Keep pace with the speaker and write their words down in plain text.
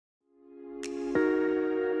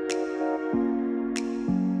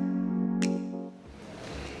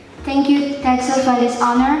Thank you, Tetso, for this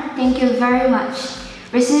honor. Thank you very much.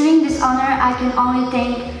 Receiving this honor, I can only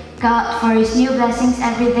thank God for His new blessings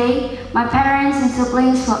every day, my parents and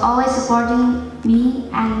siblings for always supporting me,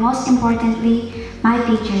 and most importantly, my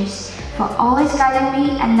teachers for always guiding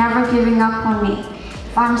me and never giving up on me.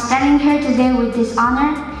 If I'm standing here today with this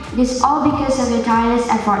honor, it is all because of your tireless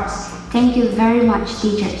efforts. Thank you very much,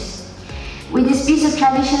 teachers. With this piece of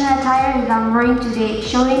traditional attire that I'm wearing today,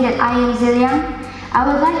 showing that I am Zillian, I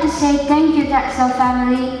would like to say thank you, Tetso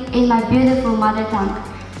family, in my beautiful mother tongue.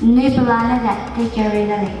 Nui-Pulana that take care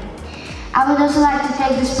rinale. I would also like to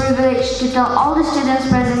take this privilege to tell all the students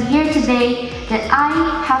present here today that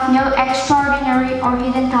I have no extraordinary or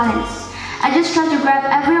hidden talents. I just try to grab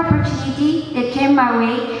every opportunity that came my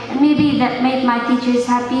way, and maybe that made my teachers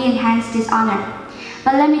happy and hence this honor.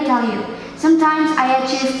 But let me tell you, sometimes I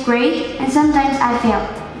achieve great and sometimes I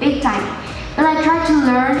fail, big time. But I try to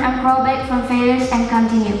learn and crawl back from failures and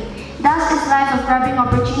continue. Thus is life of grabbing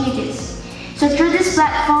opportunities. So through this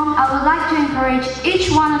platform, I would like to encourage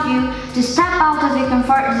each one of you to step out of your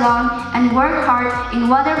comfort zone and work hard in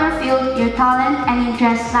whatever field your talent and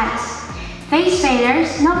interest lies. Face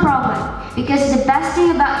failures, no problem, because the best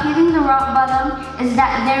thing about hitting the rock bottom is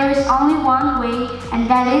that there is only one way, and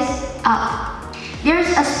that is up. There's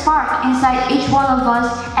a spark inside each one of us,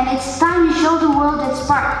 and it's time to show the world that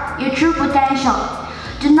spark, your true potential.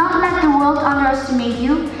 Do not let the world underestimate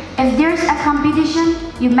you. If there's a competition,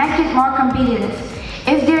 you make it more competitive.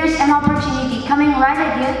 If there's an opportunity coming right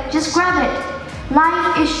at you, just grab it.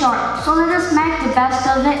 Life is short, so let us make the best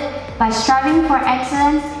of it by striving for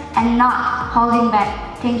excellence and not holding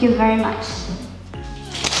back. Thank you very much.